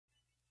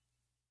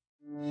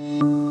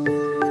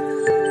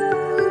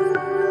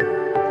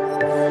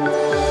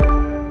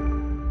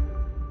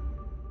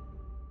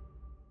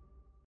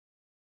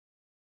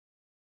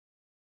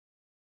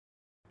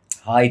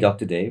Hi,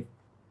 Dr. Dave.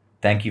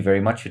 Thank you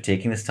very much for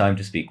taking this time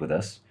to speak with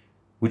us.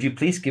 Would you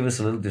please give us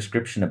a little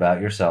description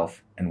about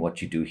yourself and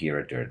what you do here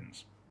at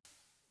Durdans?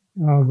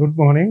 Good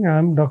morning.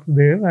 I'm Dr.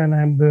 Dev and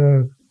I'm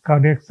the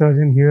cardiac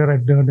surgeon here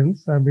at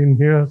Durdans. I've been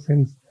here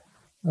since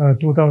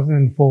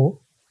 2004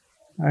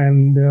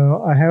 and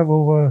I have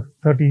over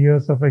 30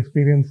 years of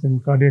experience in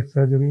cardiac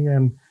surgery,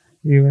 and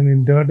even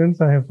in Durdans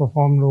I have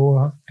performed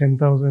over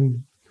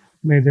 10,000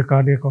 major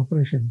cardiac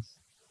operations.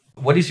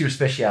 What is your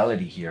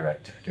speciality here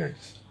at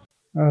Durdans?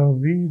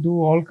 We do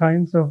all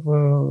kinds of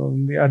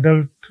the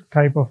adult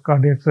type of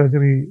cardiac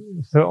surgery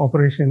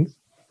operations.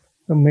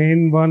 The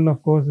main one,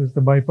 of course, is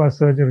the bypass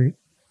surgery.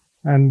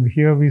 And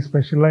here we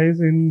specialize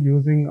in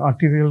using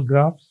arterial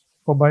grafts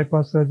for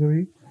bypass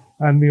surgery.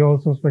 And we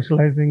also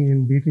specializing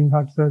in beating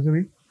heart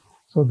surgery.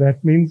 So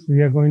that means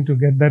we are going to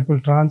get that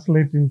will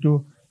translate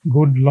into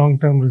good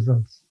long-term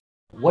results.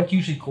 What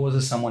usually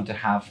causes someone to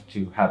have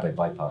a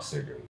bypass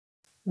surgery?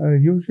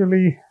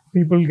 Usually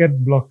people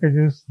get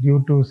blockages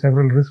due to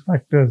several risk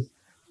factors.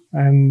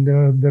 And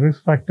the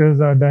risk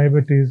factors are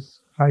diabetes,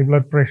 high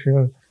blood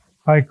pressure,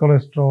 high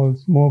cholesterol,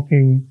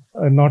 smoking,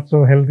 a not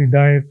so healthy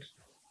diet,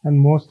 and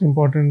most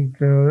important,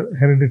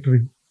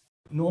 hereditary.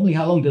 Normally,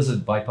 how long does a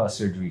bypass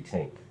surgery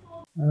take?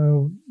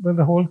 Well,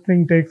 the whole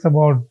thing takes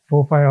about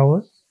 4-5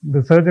 hours.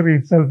 The surgery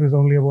itself is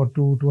only about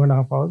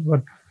 2.5 hours,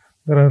 but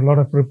there are a lot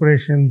of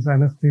preparations,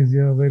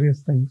 anesthesia,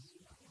 various things.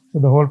 So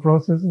the whole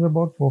process is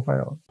about 4-5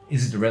 hours.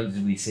 Is it a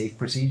relatively safe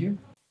procedure?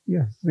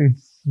 Yes,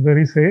 it's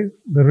very safe.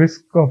 The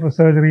risk of a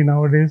surgery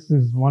nowadays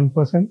is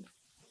 1%.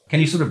 Can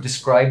you sort of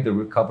describe the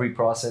recovery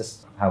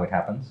process, how it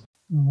happens?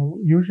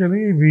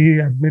 Usually we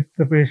admit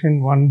the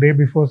patient one day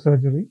before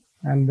surgery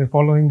and the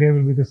following day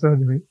will be the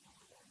surgery.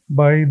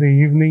 By the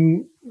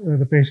evening,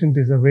 the patient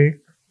is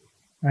awake,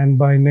 and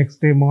by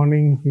next day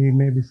morning, he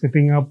may be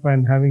sitting up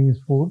and having his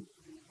food.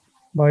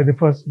 By the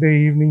first day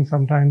evening,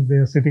 sometimes they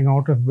are sitting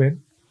out of bed,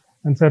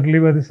 and certainly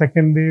by the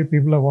second day,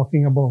 people are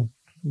walking about.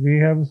 We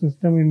have a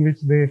system in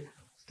which they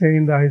stay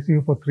in the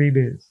ICU for 3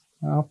 days.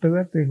 After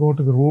that, they go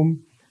to the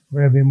room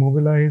where they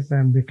mobilize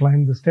and they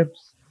climb the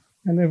steps,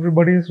 and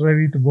everybody is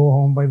ready to go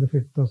home by the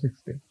 5th or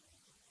 6th day.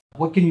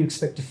 What can you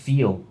expect to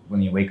feel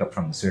when you wake up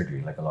from the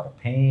surgery? Like a lot of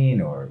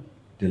pain or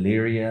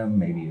delirium?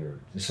 Maybe you're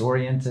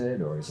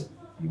disoriented, or is it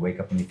you wake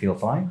up and you feel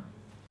fine?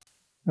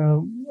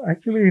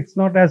 Actually, it's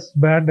not as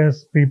bad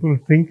as people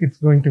think it's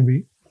going to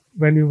be.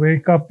 When you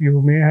wake up,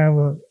 you may have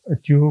a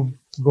tube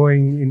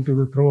going into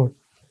the throat,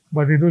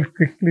 but it will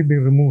quickly be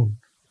removed.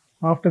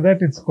 After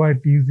that, it's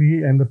quite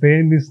easy, and the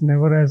pain is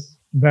never as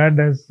bad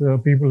as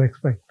people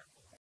expect.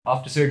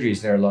 After surgery,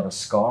 is there a lot of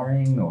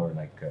scarring or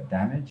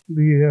damage?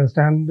 The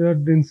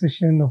standard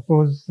incision, of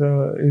course,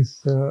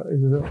 is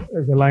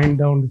a line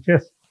down the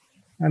chest,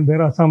 and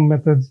there are some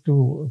methods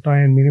to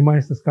try and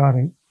minimize the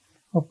scarring.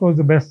 Of course,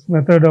 the best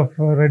method of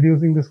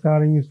reducing the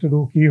scarring is to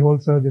do keyhole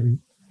surgery,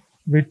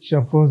 which,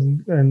 of course,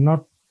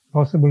 not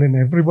possible in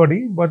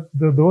everybody, but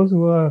those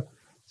who are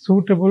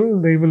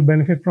suitable, they will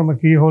benefit from a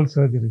keyhole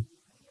surgery.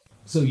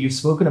 So you've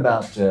spoken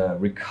about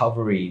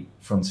recovery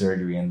from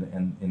surgery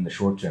in the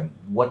short term.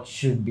 What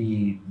should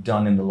be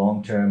done in the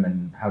long term,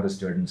 and how does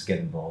Durdans get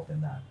involved in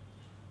that?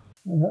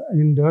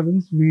 In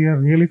Durdans, we are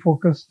really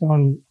focused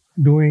on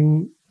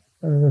doing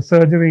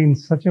surgery in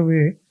such a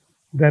way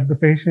that the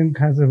patient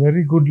has a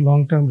very good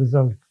long-term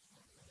result.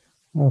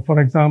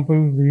 For example,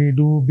 we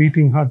do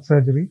beating heart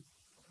surgery.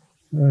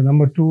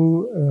 Number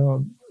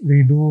two,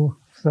 we do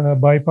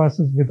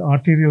bypasses with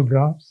arterial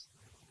grafts.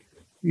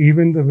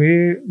 Even the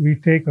way we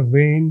take a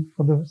vein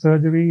for the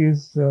surgery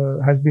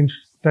has been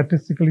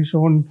statistically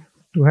shown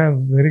to have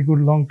very good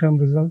long-term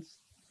results.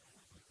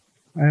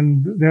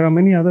 And there are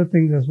many other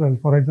things as well.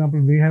 For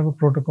example, we have a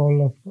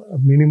protocol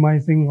of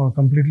minimizing or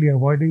completely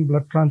avoiding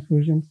blood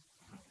transfusions.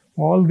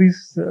 All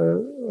these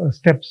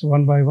steps,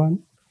 one by one,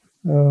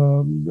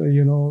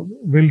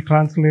 will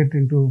translate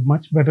into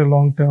much better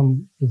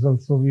long-term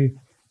results. So we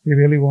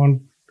really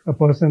want a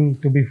person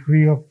to be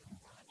free of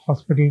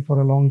hospital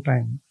for a long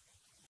time.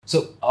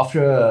 So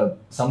after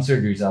some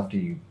surgeries,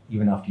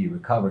 even after you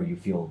recover, you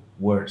feel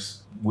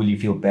worse. Will you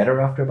feel better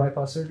after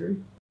bypass surgery?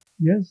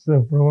 Yes,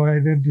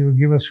 provided you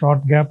give a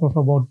short gap of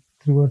about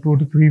 2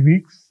 to 3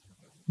 weeks,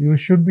 you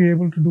should be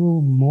able to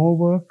do more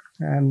work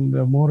and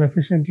more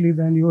efficiently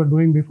than you were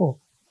doing before.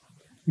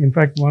 In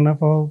fact, one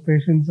of our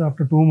patients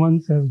after 2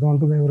 months has gone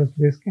to the Everest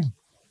Base Camp.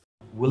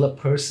 Will a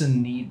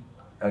person need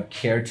a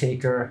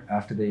caretaker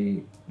after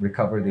they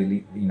recover?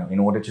 In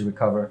order to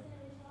recover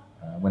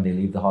when they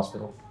leave the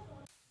hospital?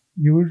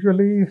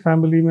 Usually,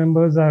 family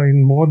members are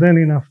in more than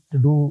enough to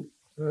do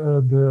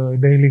the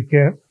daily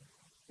care.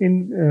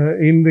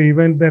 In the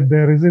event that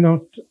there is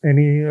not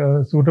any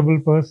suitable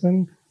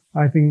person,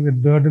 I think the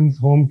Durdans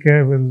home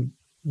care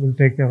will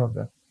take care of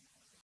that.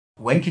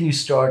 When can you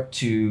start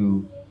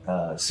to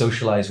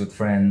socialize with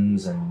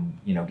friends and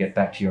get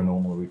back to your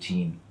normal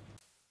routine?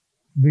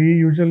 We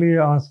usually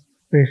ask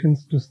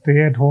patients to stay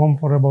at home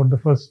for about the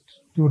first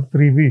 2 to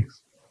 3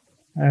 weeks,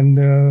 and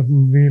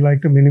we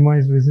like to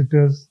minimize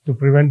visitors to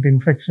prevent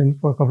infection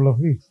for a couple of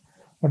weeks.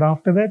 But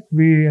after that,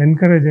 we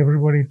encourage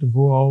everybody to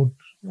go out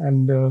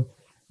and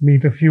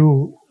meet a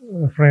few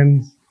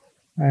friends.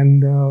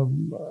 And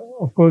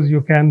of course,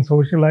 you can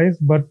socialize,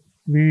 but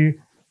we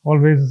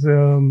always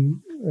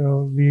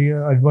we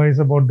advise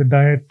about the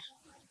diet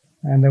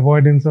and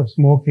avoidance of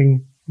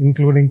smoking,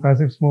 including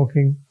passive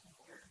smoking.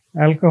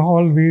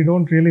 Alcohol, we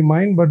don't really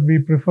mind, but we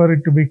prefer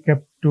it to be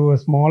kept to a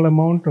small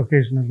amount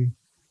occasionally.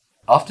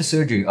 After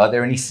surgery, are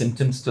there any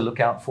symptoms to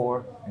look out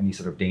for? Any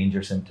sort of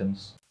danger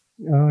symptoms?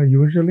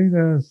 Usually,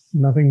 there's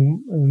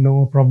nothing,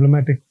 no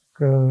problematic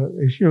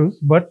issues.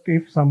 But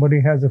if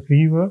somebody has a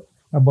fever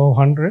above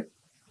 100,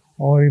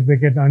 or if they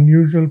get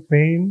unusual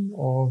pain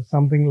or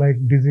something like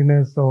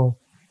dizziness or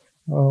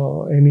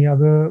any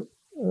other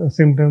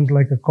symptoms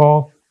like a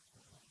cough,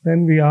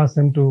 then we ask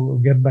them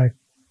to get back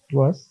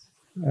to us.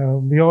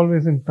 We're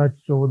always in touch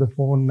over the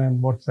phone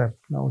and WhatsApp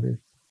nowadays.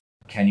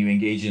 Can you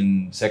engage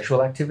in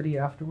sexual activity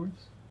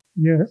afterwards?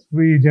 Yes,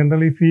 we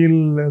generally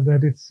feel that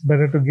it's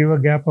better to give a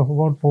gap of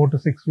about 4 to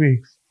 6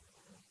 weeks,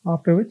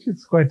 after which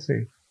it's quite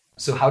safe.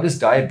 So how does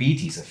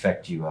diabetes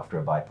affect you after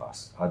a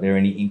bypass? Are there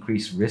any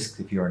increased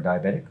risks if you're a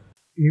diabetic?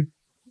 If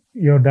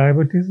your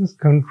diabetes is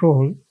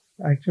controlled,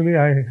 actually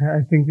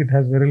I think it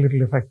has very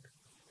little effect.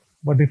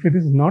 But if it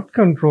is not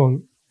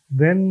controlled,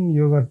 then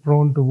you are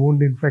prone to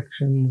wound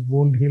infections,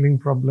 wound healing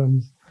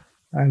problems,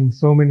 and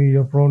so many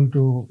you're prone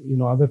to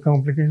other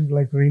complications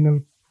like renal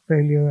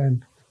failure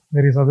and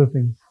various other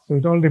things. So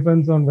it all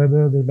depends on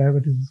whether the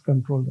diabetes is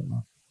controlled or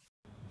not.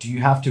 Do you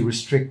have to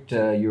restrict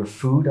your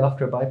food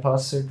after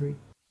bypass surgery?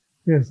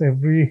 Yes,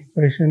 every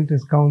patient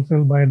is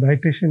counseled by a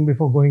dietitian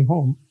before going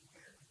home,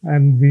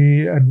 and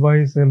we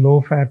advise a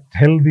low-fat,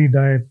 healthy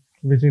diet,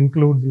 which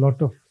includes a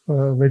lot of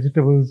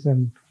vegetables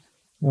and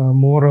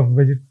more of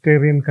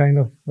vegetarian kind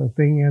of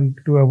thing, and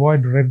to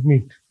avoid red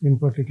meat in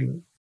particular.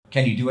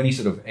 Can you do any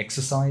sort of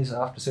exercise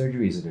after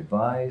surgery? Is it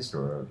advised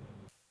or?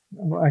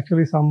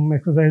 Actually, some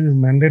exercise is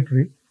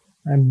mandatory,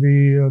 and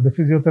the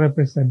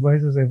physiotherapist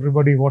advises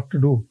everybody what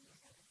to do.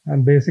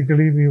 And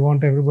basically, we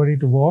want everybody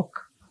to walk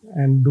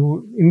and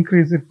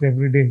increase it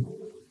every day,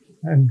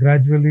 and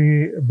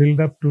gradually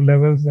build up to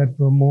levels that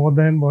were more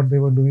than what they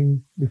were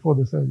doing before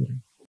the surgery.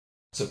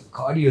 So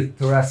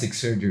cardiothoracic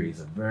surgery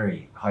is a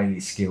very highly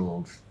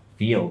skilled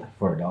field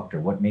for a doctor.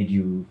 What made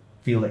you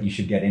feel that you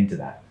should get into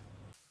that?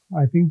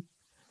 I think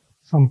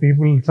some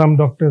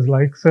doctors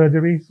like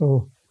surgery,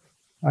 so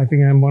I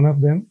think I'm one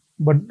of them.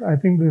 But I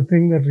think the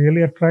thing that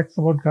really attracts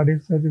about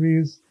cardiac surgery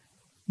is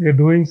we're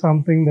doing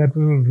something that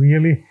will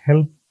really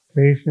help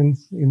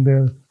patients in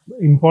their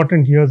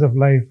important years of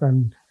life,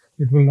 and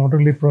it will not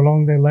only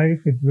prolong their life,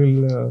 it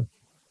will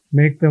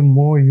make them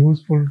more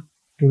useful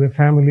to their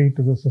family,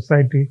 to the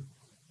society,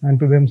 and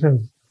to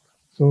themselves.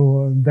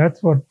 So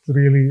that's what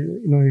really,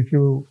 if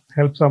you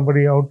help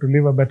somebody out to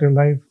live a better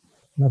life,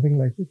 nothing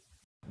like it.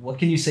 What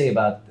can you say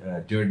about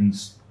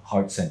Durdnas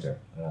Heart Centre?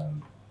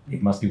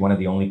 It must be one of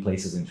the only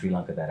places in Sri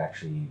Lanka that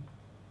actually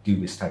do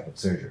this type of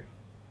surgery.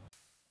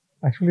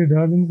 Actually,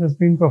 Durdans has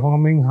been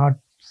performing heart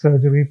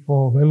surgery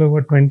for well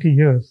over 20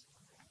 years.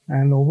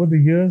 And over the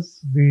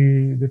years,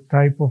 the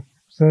type of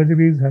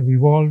surgeries have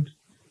evolved.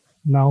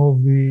 Now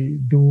we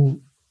do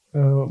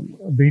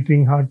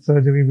beating heart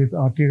surgery with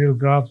arterial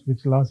grafts,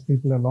 which lasts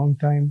people a long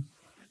time.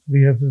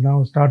 We have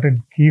now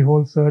started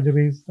keyhole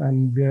surgeries,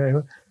 and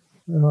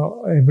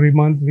every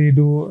month we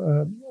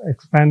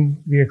expand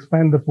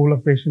the pool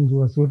of patients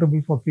who are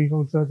suitable for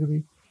keyhole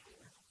surgery.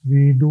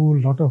 We do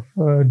a lot of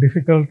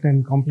difficult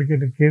and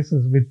complicated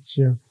cases which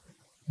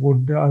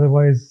would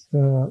otherwise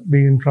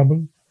be in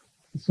trouble.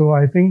 So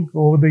I think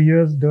over the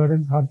years,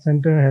 Durdans Heart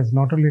Centre has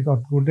not only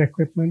got good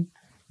equipment,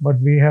 but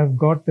we have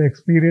got the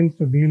experience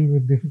to deal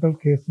with difficult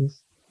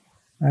cases,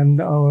 and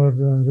our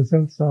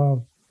results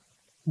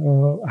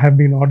have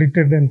been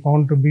audited and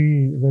found to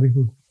be very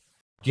good.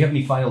 Do you have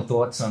any final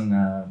thoughts on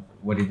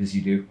what it is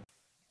you do?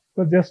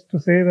 So just to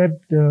say that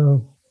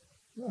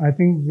I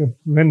think that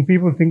when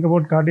people think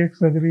about cardiac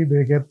surgery,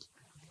 they get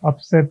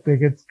upset, they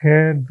get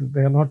scared,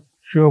 they are not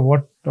sure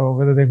what or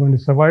whether they're going to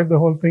survive the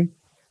whole thing.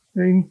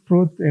 In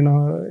truth,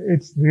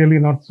 it's really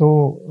not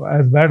so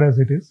as bad as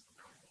it is,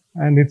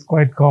 and it's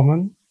quite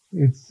common.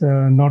 It's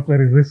not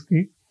very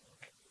risky,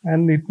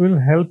 and it will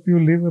help you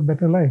live a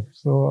better life.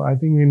 So I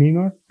think we need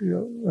not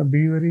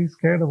be very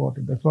scared about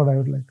it. That's what I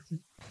would like to say.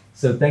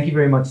 So thank you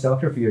very much,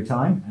 Doctor, for your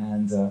time,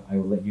 and I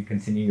will let you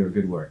continue your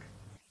good work.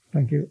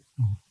 Thank you.